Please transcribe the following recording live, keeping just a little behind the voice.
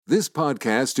This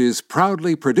podcast is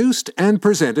proudly produced and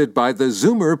presented by the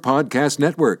Zoomer Podcast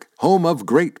Network, home of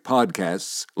great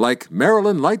podcasts like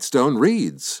Marilyn Lightstone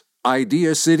Reads,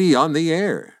 Idea City on the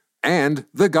Air, and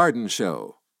The Garden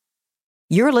Show.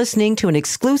 You're listening to an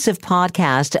exclusive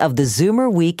podcast of the Zoomer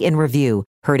Week in Review,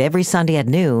 heard every Sunday at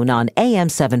noon on AM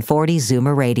 740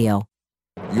 Zoomer Radio.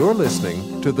 You're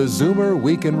listening to the Zoomer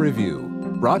Week in Review,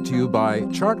 brought to you by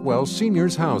Chartwell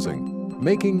Seniors Housing,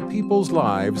 making people's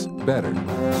lives better.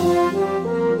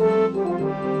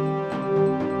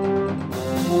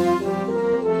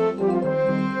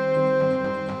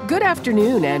 Good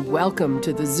afternoon and welcome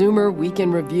to the Zoomer Week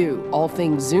in Review, all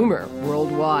things Zoomer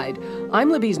worldwide.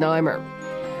 I'm Libby Znaimer.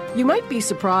 You might be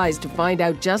surprised to find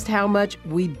out just how much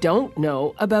we don't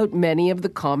know about many of the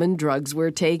common drugs we're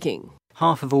taking.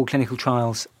 Half of all clinical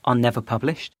trials are never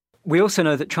published. We also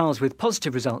know that trials with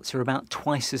positive results are about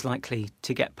twice as likely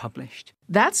to get published.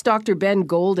 That's Dr. Ben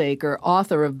Goldacre,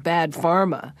 author of œBad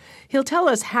Pharma. He'll tell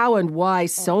us how and why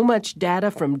so much data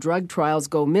from drug trials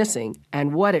go missing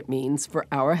and what it means for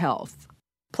our health.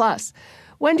 Plus,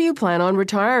 when do you plan on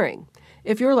retiring?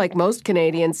 If you're like most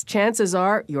Canadians, chances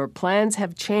are your plans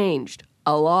have changed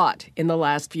a lot in the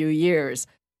last few years.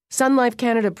 Sunlife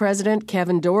Canada President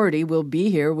Kevin Dougherty will be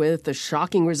here with the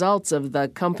shocking results of the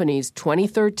company's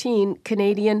 2013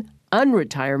 Canadian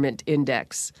Unretirement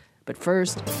Index. But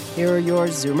first, here are your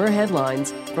Zoomer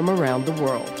headlines from around the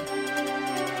world.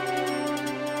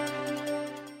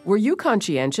 Were you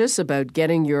conscientious about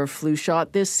getting your flu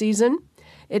shot this season?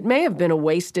 It may have been a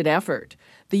wasted effort.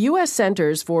 The U.S.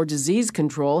 Centers for Disease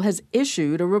Control has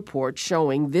issued a report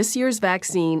showing this year's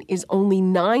vaccine is only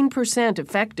 9%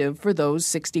 effective for those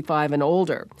 65 and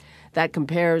older. That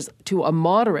compares to a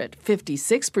moderate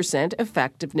 56%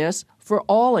 effectiveness for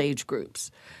all age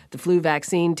groups. The flu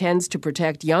vaccine tends to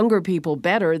protect younger people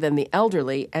better than the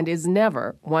elderly and is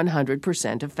never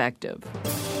 100% effective.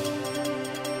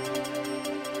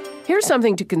 Here's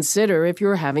something to consider if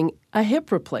you're having a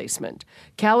hip replacement.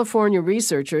 California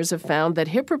researchers have found that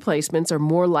hip replacements are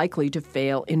more likely to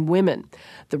fail in women.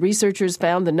 The researchers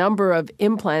found the number of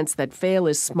implants that fail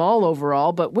is small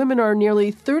overall, but women are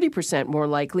nearly 30% more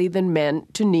likely than men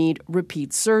to need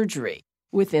repeat surgery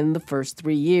within the first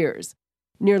 3 years.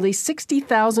 Nearly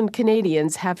 60,000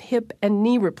 Canadians have hip and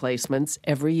knee replacements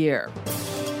every year.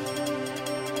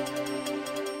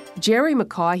 Jerry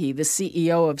McCaughey, the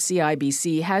CEO of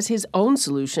CIBC, has his own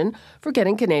solution for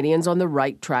getting Canadians on the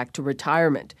right track to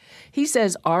retirement. He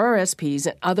says RRSPs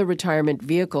and other retirement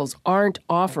vehicles aren't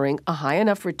offering a high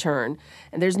enough return,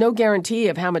 and there's no guarantee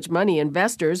of how much money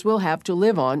investors will have to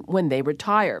live on when they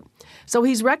retire. So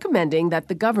he's recommending that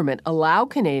the government allow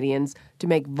Canadians to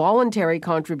make voluntary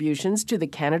contributions to the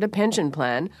Canada Pension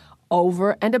Plan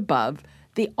over and above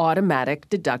the automatic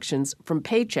deductions from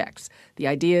paychecks. The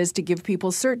idea is to give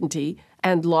people certainty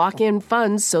and lock in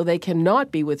funds so they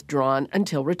cannot be withdrawn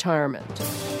until retirement.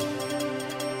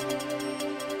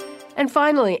 And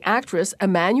finally, actress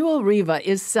Emmanuelle Riva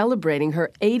is celebrating her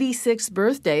 86th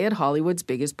birthday at Hollywood's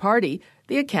biggest party,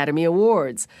 the Academy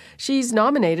Awards. She's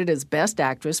nominated as Best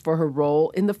Actress for her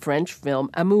role in the French film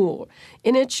Amour.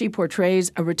 In it, she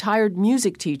portrays a retired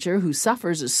music teacher who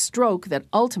suffers a stroke that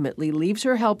ultimately leaves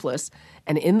her helpless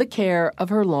and in the care of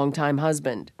her longtime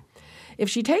husband. If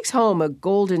she takes home a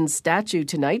golden statue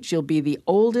tonight, she'll be the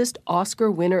oldest Oscar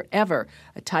winner ever,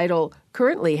 a title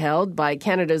currently held by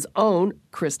Canada's own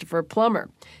Christopher Plummer.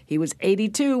 He was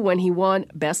 82 when he won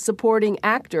Best Supporting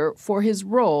Actor for his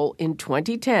role in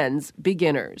 2010's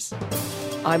Beginners.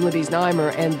 I'm Libby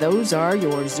Znaimer, and those are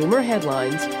your Zoomer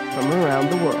headlines from around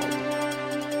the world.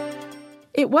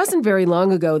 It wasn't very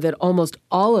long ago that almost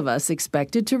all of us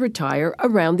expected to retire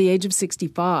around the age of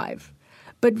 65.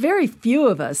 But very few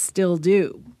of us still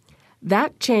do.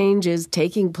 That change is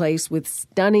taking place with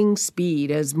stunning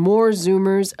speed as more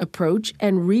Zoomers approach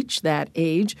and reach that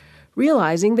age,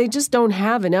 realizing they just don't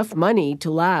have enough money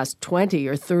to last 20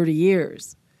 or 30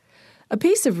 years. A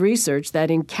piece of research that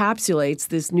encapsulates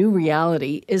this new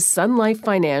reality is Sun Life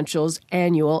Financial's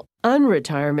annual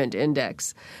Unretirement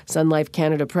Index. Sun Life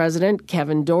Canada President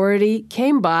Kevin Dougherty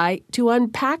came by to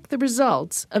unpack the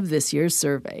results of this year's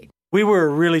survey. We were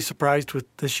really surprised with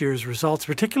this year's results,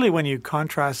 particularly when you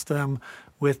contrast them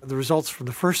with the results from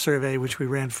the first survey, which we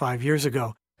ran 5 years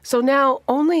ago. So now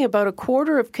only about a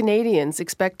quarter of Canadians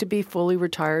expect to be fully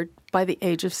retired by the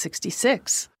age of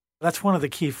 66. That's one of the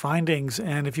key findings.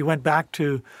 And if you went back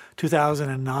to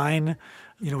 2009,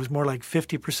 it was more like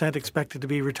 50% expected to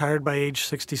be retired by age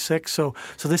 66. So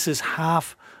this is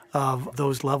half of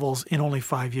those levels in only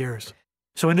 5 years.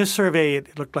 So in this survey,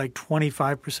 it looked like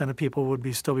 25% of people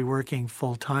would still be working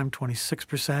full-time,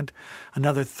 26%,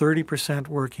 another 30%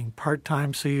 working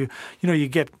part-time. So you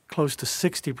get close to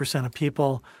 60% of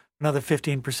people, another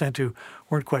 15% who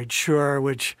weren't quite sure,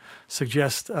 which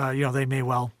suggests, they may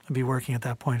well be working at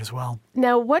that point as well.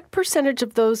 Now, what percentage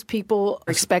of those people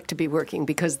expect to be working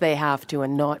because they have to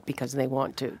and not because they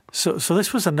want to? So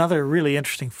this was another really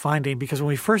interesting finding, because when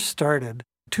we first started,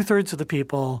 2/3 of the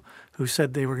people who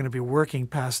said they were going to be working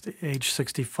past age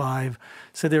 65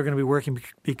 said they were going to be working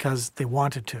because they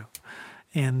wanted to.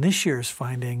 In this year's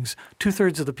findings,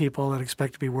 2/3 of the people that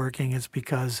expect to be working is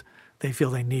because they feel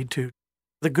they need to.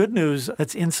 The good news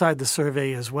that's inside the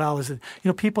survey as well is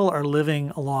that people are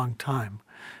living a long time,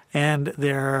 and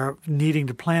they're needing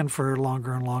to plan for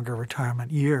longer and longer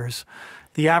retirement years.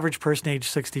 The average person age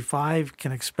 65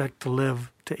 can expect to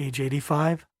live to age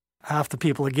 85. Half the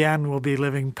people, again, will be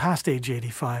living past age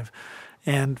 85.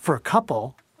 And for a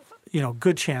couple,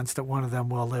 good chance that one of them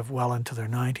will live well into their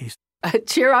 90s.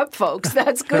 Cheer up, folks.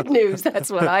 That's good news. That's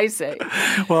what I say.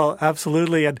 Well,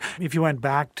 absolutely. And if you went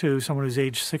back to someone who's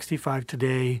age 65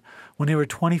 today, when they were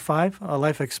 25,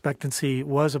 life expectancy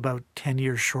was about 10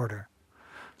 years shorter.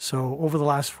 So over the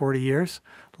last 40 years,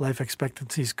 life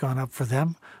expectancy's gone up for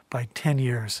them by 10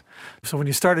 years. So when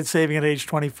you started saving at age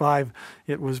 25,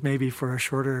 it was maybe for a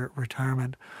shorter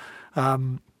retirement.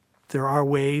 There are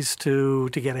ways to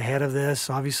get ahead of this.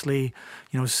 Obviously,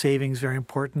 saving's very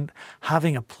important.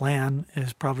 Having a plan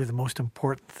is probably the most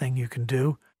important thing you can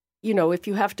do. If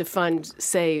you have to fund,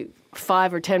 say,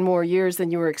 5 or 10 more years than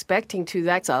you were expecting to,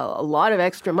 that's a lot of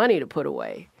extra money to put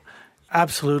away.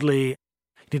 Absolutely.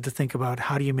 You need to think about,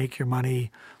 how do you make your money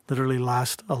literally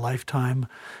last a lifetime?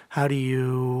 How do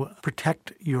you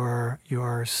protect your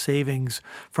savings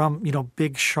from,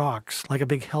 big shocks, like a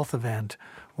big health event,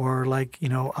 or like,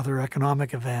 other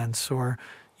economic events, or,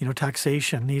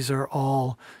 taxation? These are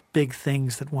all big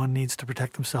things that one needs to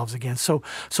protect themselves against. So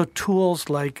tools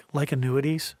like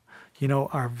annuities,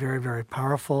 are very, very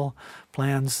powerful.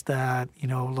 Plans that,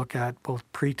 look at both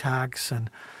pre-tax and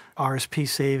RSP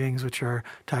savings, which are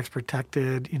tax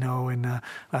protected,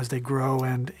 as they grow,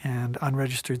 and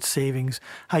unregistered savings.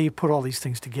 How you put all these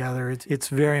things together, it's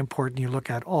very important you look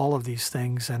at all of these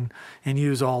things and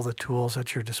use all the tools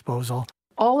at your disposal.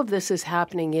 All of this is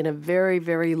happening in a very,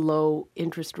 very low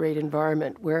interest rate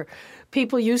environment where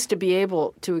people used to be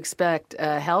able to expect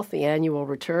a healthy annual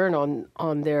return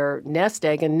on their nest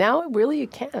egg, and now really you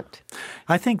can't.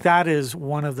 I think that is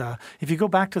one of the, if you go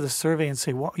back to the survey and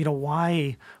say, well,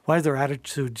 why have their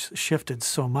attitudes shifted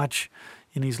so much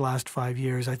in these last 5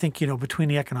 years? I think, between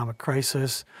the economic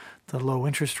crisis, the low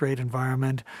interest rate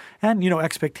environment, and,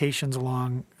 expectations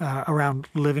around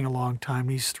living a long time,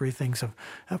 these three things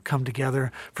have come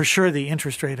together. For sure, the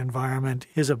interest rate environment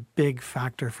is a big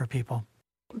factor for people.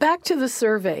 Back to the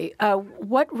survey,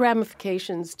 what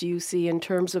ramifications do you see in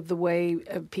terms of the way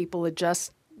people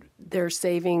adjust their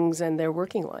savings and their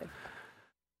working life?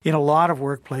 In a lot of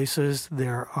workplaces,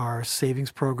 there are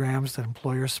savings programs that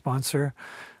employers sponsor.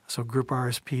 So group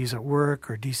RSPs at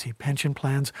work or DC pension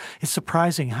plans. It's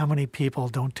surprising how many people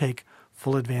don't take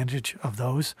full advantage of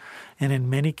those. And in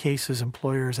many cases,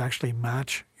 employers actually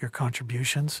match your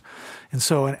contributions. And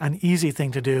so an easy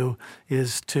thing to do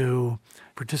is to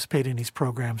participate in these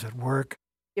programs at work.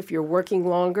 If you're working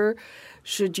longer,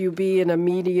 should you be in a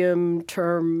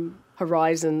medium-term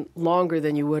horizon longer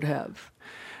than you would have?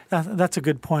 That's a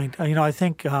good point. I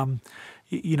think,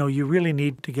 you really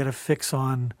need to get a fix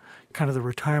on kind of the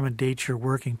retirement date you're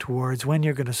working towards, when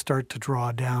you're going to start to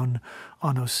draw down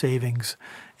on those savings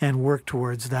and work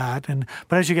towards that.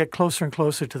 But as you get closer and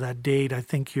closer to that date, I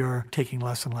think you're taking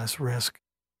less and less risk.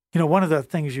 One of the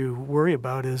things you worry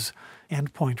about is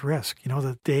endpoint risk.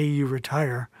 The day you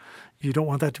retire, you don't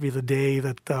want that to be the day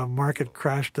that the market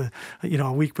crashed, a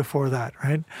week before that,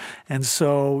 right? And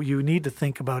so you need to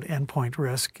think about endpoint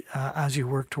risk as you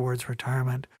work towards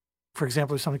retirement. For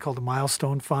example, there's something called the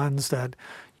milestone funds that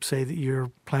say that you're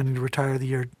planning to retire the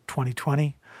year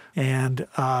 2020. And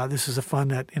this is a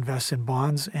fund that invests in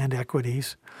bonds and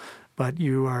equities, but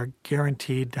you are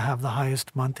guaranteed to have the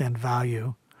highest month-end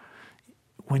value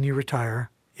when you retire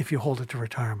if you hold it to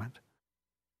retirement.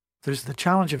 There's the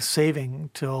challenge of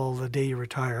saving till the day you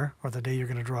retire or the day you're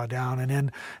going to draw down.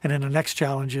 And then the next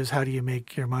challenge is, how do you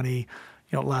make your money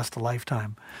last a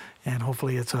lifetime? And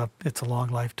hopefully it's a long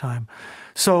lifetime.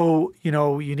 So,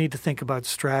 you need to think about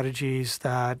strategies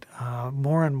that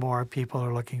more and more people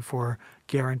are looking for,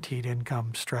 guaranteed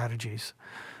income strategies.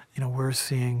 We're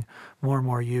seeing more and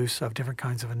more use of different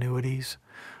kinds of annuities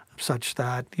such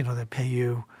that, they pay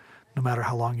you no matter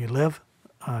how long you live.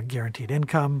 guaranteed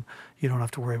income. You don't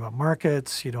have to worry about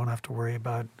markets. You don't have to worry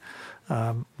about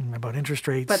interest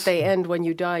rates. But they end when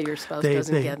you die. Your spouse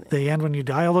doesn't get it. They end when you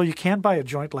die, although you can buy a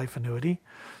joint life annuity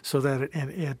so that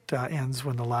it ends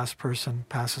when the last person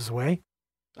passes away.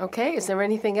 Okay. Is there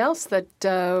anything else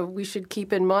that we should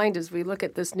keep in mind as we look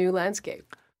at this new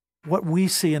landscape? What we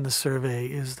see in the survey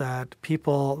is that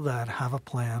people that have a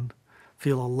plan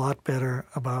feel a lot better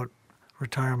about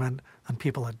retirement than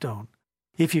people that don't.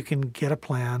 If you can get a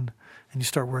plan and you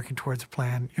start working towards a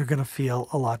plan, you're going to feel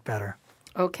a lot better.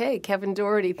 Okay, Kevin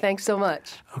Dougherty, thanks so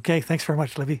much. Okay, thanks very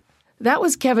much, Libby. That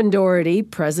was Kevin Dougherty,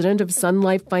 president of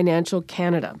Sunlife Financial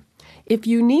Canada. If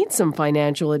you need some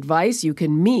financial advice, you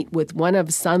can meet with one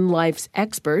of Sun Life's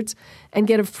experts and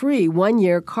get a free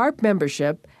 1-year CARP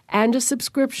membership and a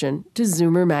subscription to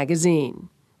Zoomer magazine.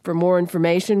 For more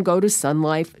information, go to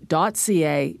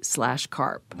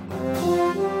sunlife.ca/CARP.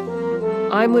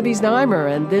 I'm Libby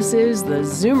Znaimer, and this is the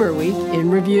Zoomer Week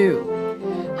in Review.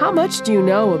 How much do you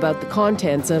know about the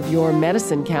contents of your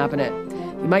medicine cabinet?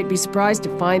 You might be surprised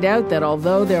to find out that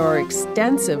although there are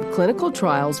extensive clinical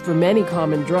trials for many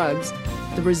common drugs,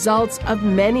 the results of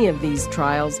many of these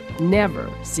trials never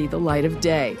see the light of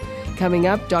day. Coming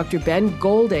up, Dr. Ben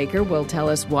Goldacre will tell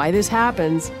us why this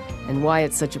happens and why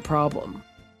it's such a problem.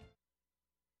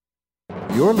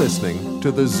 You're listening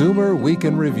to the Zoomer Week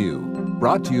in Review,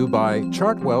 brought to you by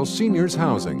Chartwell Seniors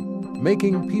Housing,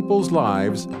 making people's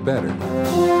lives better.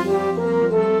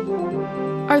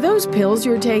 Are those pills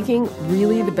you're taking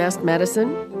really the best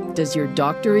medicine? Does your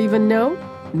doctor even know?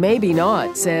 Maybe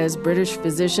not, says British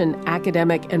physician,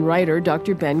 academic, and writer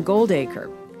Dr. Ben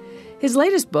Goldacre. His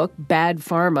latest book, œBad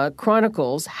Pharma,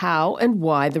 chronicles how and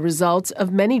why the results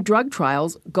of many drug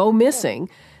trials go missing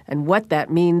and what that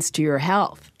means to your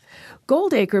health.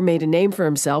 Goldacre made a name for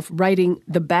himself writing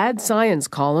the Bad Science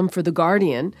column for The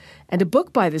Guardian and a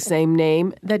book by the same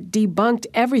name that debunked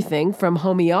everything from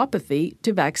homeopathy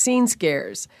to vaccine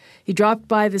scares. He dropped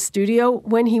by the studio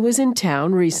when he was in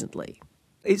town recently.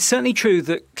 It's certainly true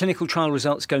that clinical trial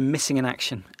results go missing in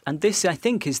action. And this, I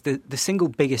think, is the single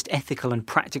biggest ethical and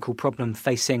practical problem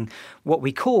facing what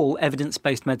we call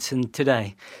evidence-based medicine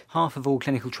today. Half of all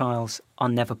clinical trials are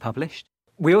never published.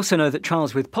 We also know that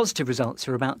trials with positive results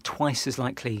are about twice as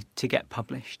likely to get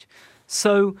published.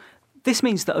 So this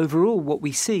means that overall what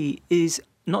we see is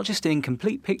not just an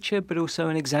incomplete picture, but also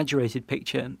an exaggerated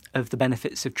picture of the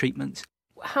benefits of treatments.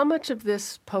 How much of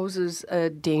this poses a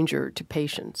danger to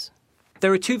patients?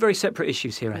 There are two very separate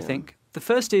issues here, I think. The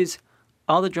first is,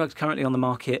 are the drugs currently on the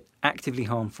market actively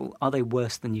harmful? Are they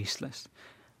worse than useless?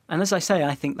 And as I say,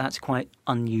 I think that's quite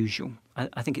unusual.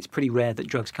 I think it's pretty rare that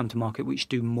drugs come to market which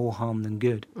do more harm than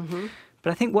good. Mm-hmm.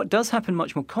 But I think what does happen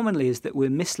much more commonly is that we're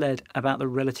misled about the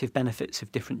relative benefits of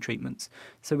different treatments.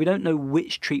 So we don't know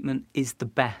which treatment is the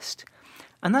best.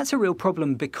 And that's a real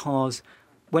problem because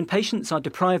when patients are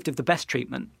deprived of the best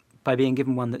treatment by being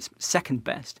given one that's second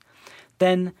best,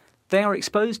 then they are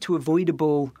exposed to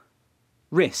avoidable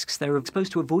risks. They're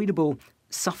exposed to avoidable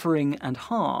suffering and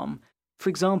harm. For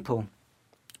example,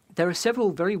 there are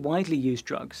several very widely used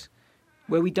drugs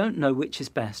where we don't know which is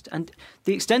best. And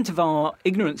the extent of our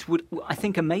ignorance would, I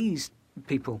think, amaze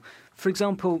people. For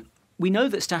example, we know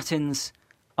that statins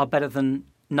are better than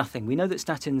nothing. We know that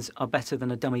statins are better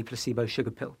than a dummy placebo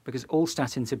sugar pill because all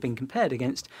statins have been compared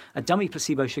against a dummy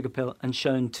placebo sugar pill and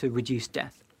shown to reduce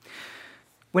death.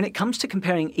 When it comes to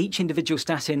comparing each individual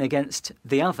statin against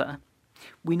the other,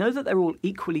 we know that they're all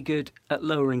equally good at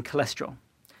lowering cholesterol.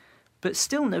 But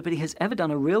still nobody has ever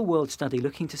done a real-world study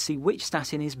looking to see which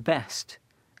statin is best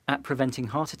at preventing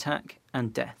heart attack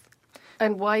and death.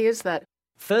 And why is that?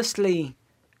 Firstly,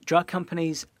 drug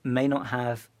companies may not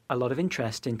have a lot of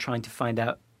interest in trying to find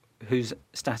out whose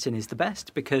statin is the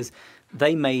best because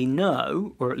they may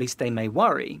know, or at least they may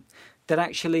worry, that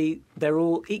actually they're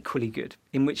all equally good,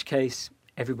 in which case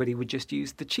everybody would just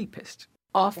use the cheapest.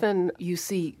 Often you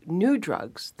see new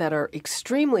drugs that are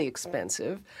extremely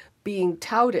expensive being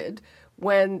touted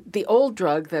when the old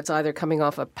drug that's either coming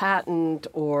off a patent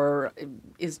or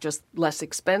is just less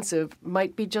expensive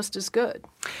might be just as good.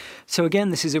 So again,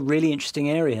 this is a really interesting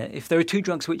area. If there are two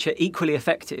drugs which are equally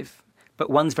effective, but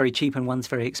one's very cheap and one's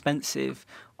very expensive,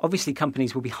 obviously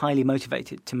companies will be highly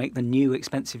motivated to make the new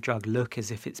expensive drug look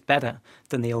as if it's better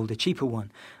than the older, cheaper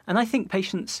one. And I think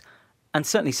patients and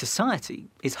certainly society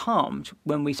is harmed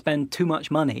when we spend too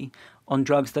much money on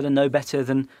drugs that are no better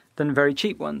than very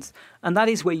cheap ones. And that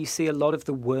is where you see a lot of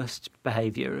the worst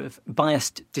behaviour of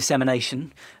biased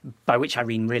dissemination, by which I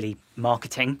mean really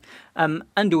marketing,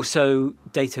 and also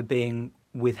data being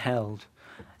withheld.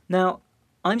 Now,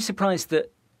 I'm surprised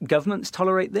that governments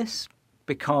tolerate this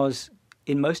because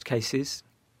in most cases,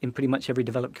 in pretty much every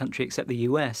developed country except the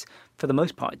US. For the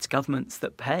most part, it's governments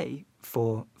that pay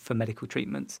for medical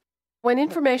treatments. When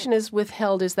information is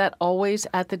withheld, is that always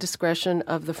at the discretion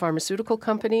of the pharmaceutical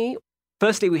company?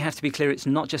 Firstly, we have to be clear it's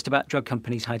not just about drug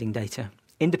companies hiding data.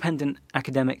 Independent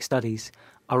academic studies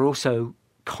are also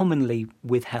commonly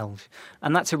withheld,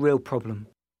 and that's a real problem.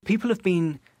 People have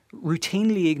been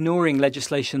routinely ignoring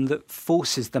legislation that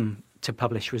forces them to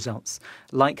publish results,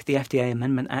 like the FDA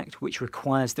Amendment Act, which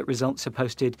requires that results are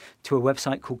posted to a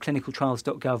website called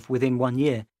clinicaltrials.gov within 1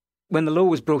 year. When the law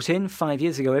was brought in 5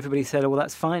 years ago, everybody said, oh, well,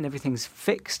 that's fine, everything's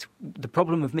fixed. The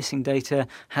problem of missing data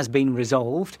has been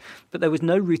resolved, but there was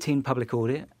no routine public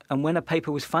audit. And when a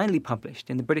paper was finally published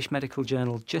in the British Medical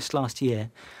Journal just last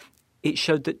year, it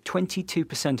showed that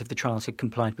 22% of the trials had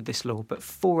complied with this law, but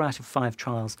 4 out of 5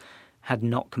 trials had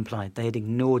not complied. They had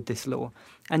ignored this law.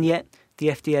 And yet, the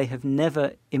FDA have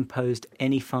never imposed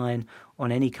any fine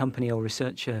on any company or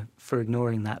researcher for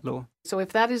ignoring that law. So if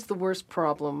that is the worst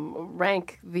problem,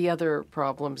 rank the other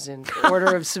problems in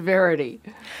order of severity.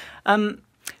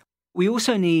 We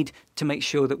also need to make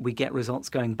sure that we get results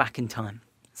going back in time.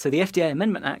 So the FDA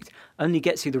Amendment Act only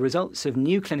gets you the results of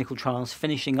new clinical trials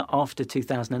finishing after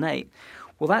 2008.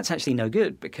 Well, that's actually no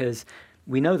good because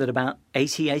we know that about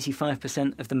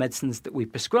 85% of the medicines that we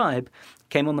prescribe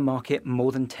came on the market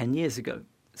more than 10 years ago.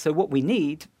 So what we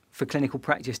need for clinical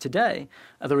practice today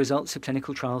are the results of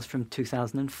clinical trials from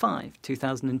 2005,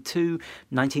 2002,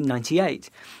 1998.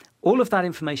 All of that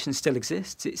information still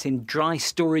exists. It's in dry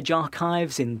storage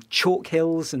archives, in chalk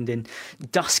hills and in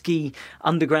dusky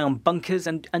underground bunkers.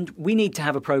 And we need to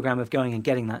have a program of going and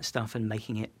getting that stuff and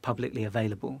making it publicly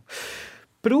available.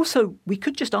 But also, we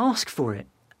could just ask for it.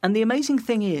 And the amazing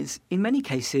thing is, in many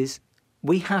cases,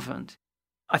 we haven't.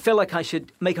 I feel like I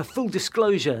should make a full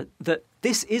disclosure that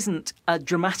this isn't a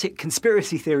dramatic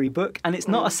conspiracy theory book and it's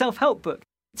not a self-help book.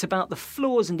 It's about the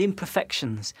flaws and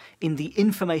imperfections in the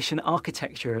information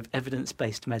architecture of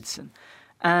evidence-based medicine.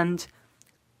 And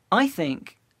I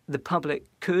think the public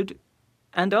could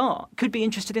be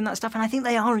interested in that stuff, and I think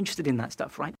they are interested in that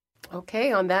stuff, right?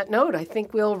 Okay, on that note, I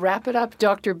think we'll wrap it up.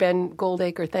 Dr. Ben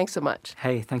Goldacre, thanks so much.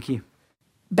 Hey, thank you.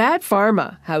 Bad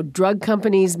Pharma, How Drug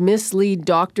Companies Mislead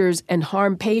Doctors and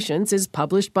Harm Patients is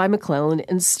published by McClellan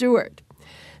and Stewart.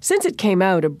 Since it came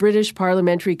out, a British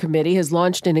parliamentary committee has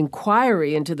launched an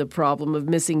inquiry into the problem of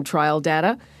missing trial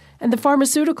data, and the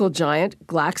pharmaceutical giant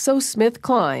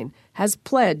GlaxoSmithKline has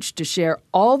pledged to share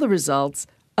all the results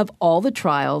of all the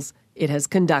trials it has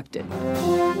conducted.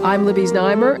 I'm Libby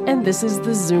Znaimer, and this is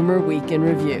the Zoomer Week in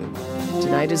Review.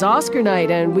 Tonight is Oscar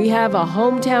night, and we have a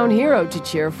hometown hero to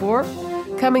cheer for.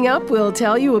 Coming up, we'll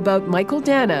tell you about Michael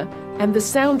Dana and the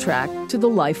soundtrack to The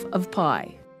Life of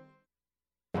Pi.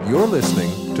 You're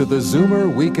listening to the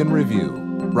Zoomer Week in Review,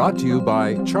 brought to you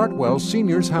by Chartwell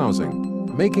Seniors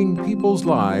Housing, making people's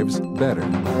lives better.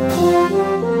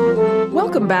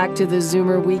 Welcome back to the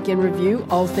Zoomer Week in Review,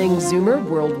 all things Zoomer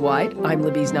worldwide. I'm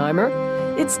Libby Znaimer.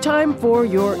 It's time for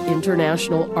your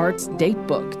International Arts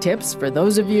Datebook tips for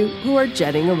those of you who are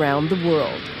jetting around the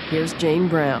world. Here's Jane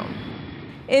Brown.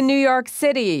 In New York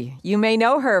City, you may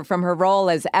know her from her role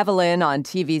as Evelyn on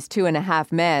TV's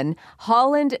 2.5 Men.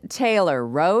 Holland Taylor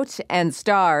wrote and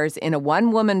stars in a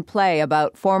one-woman play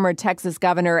about former Texas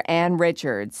Governor Ann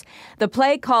Richards. The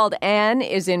play, called Ann,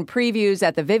 is in previews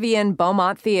at the Vivian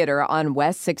Beaumont Theater on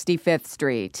West 65th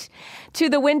Street. To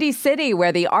the Windy City,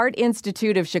 where the Art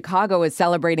Institute of Chicago is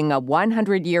celebrating a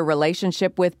 100-year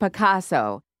relationship with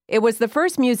Picasso. It was the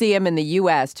first museum in the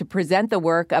U.S. to present the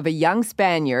work of a young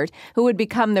Spaniard who would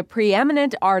become the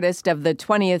preeminent artist of the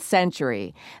 20th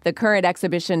century. The current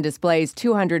exhibition displays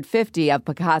 250 of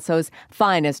Picasso's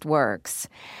finest works.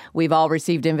 We've all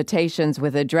received invitations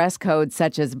with a dress code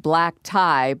such as black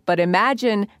tie, but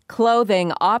imagine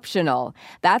clothing optional.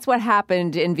 That's what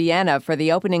happened in Vienna for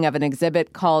the opening of an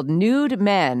exhibit called Nude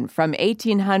Men from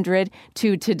 1800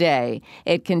 to today.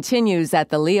 It continues at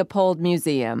the Leopold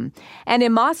Museum. And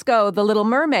in Moscow, The Little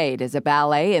Mermaid is a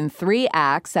ballet in 3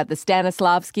 acts at the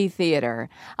Stanislavski Theater.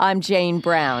 I'm Jane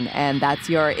Brown, and that's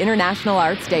your International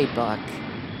Arts Datebook.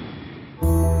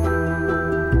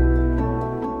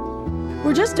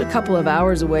 We're just a couple of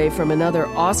hours away from another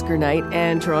Oscar night,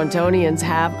 and Torontonians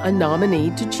have a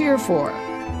nominee to cheer for.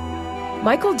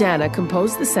 Michael Dana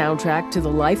composed the soundtrack to The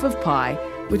Life of Pi,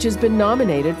 which has been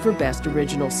nominated for Best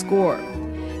Original Score.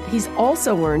 He's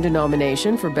also earned a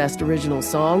nomination for Best Original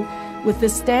Song with the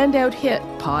standout hit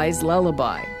Pi's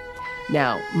Lullaby.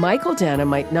 Now, Michael Dana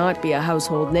might not be a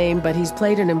household name, but he's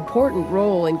played an important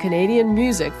role in Canadian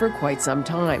music for quite some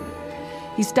time.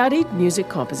 He studied music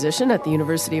composition at the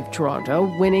University of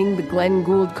Toronto, winning the Glenn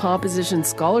Gould Composition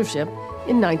Scholarship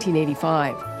in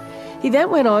 1985. He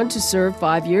then went on to serve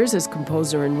 5 years as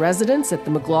composer-in-residence at the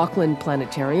McLaughlin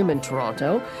Planetarium in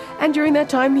Toronto, and during that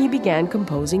time he began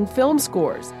composing film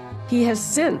scores. He has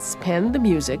since penned the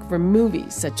music for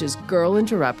movies such as Girl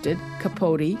Interrupted,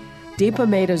 Capote, Deepa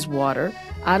Mehta's Water,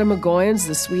 Adam McGoyan's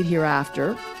The Sweet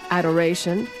Hereafter,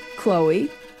 Adoration, Chloe,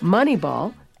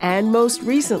 Moneyball, and most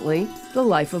recently, The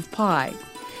Life of Pi.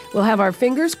 We'll have our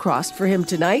fingers crossed for him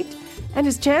tonight, and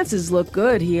his chances look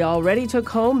good. He already took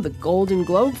home the Golden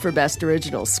Globe for Best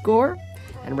Original Score,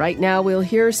 and right now we'll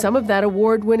hear some of that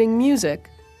award-winning music,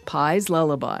 Pi's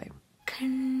Lullaby.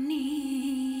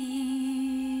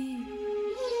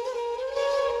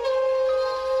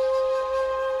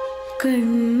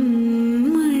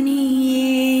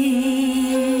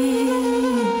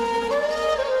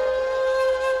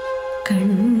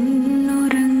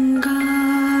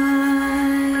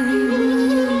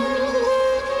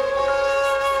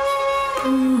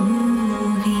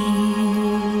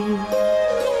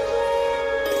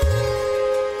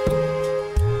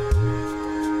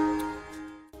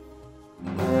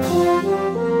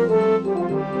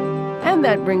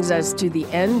 That brings us to the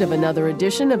end of another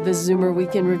edition of the Zoomer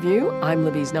Week in Review. I'm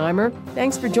Libby Znaimer.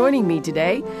 Thanks for joining me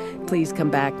today. Please come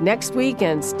back next week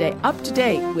and stay up to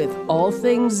date with all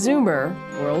things Zoomer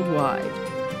worldwide.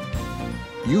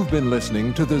 You've been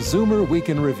listening to the Zoomer Week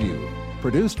in Review,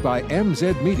 produced by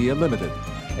MZ Media Limited.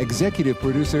 Executive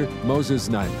producer Moses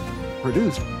Znaimer.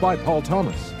 Produced by Paul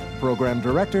Thomas. Program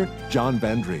director John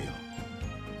Van Driel.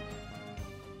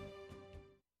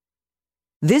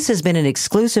 This has been an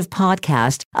exclusive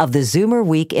podcast of the Zoomer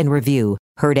Week in Review,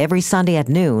 heard every Sunday at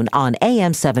noon on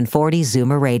AM 740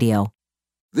 Zoomer Radio.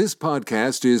 This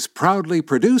podcast is proudly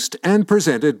produced and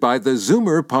presented by the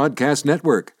Zoomer Podcast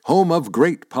Network, home of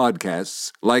great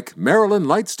podcasts like Marilyn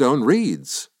Lightstone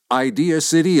Reads, Idea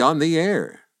City on the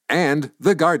Air, and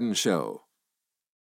The Garden Show.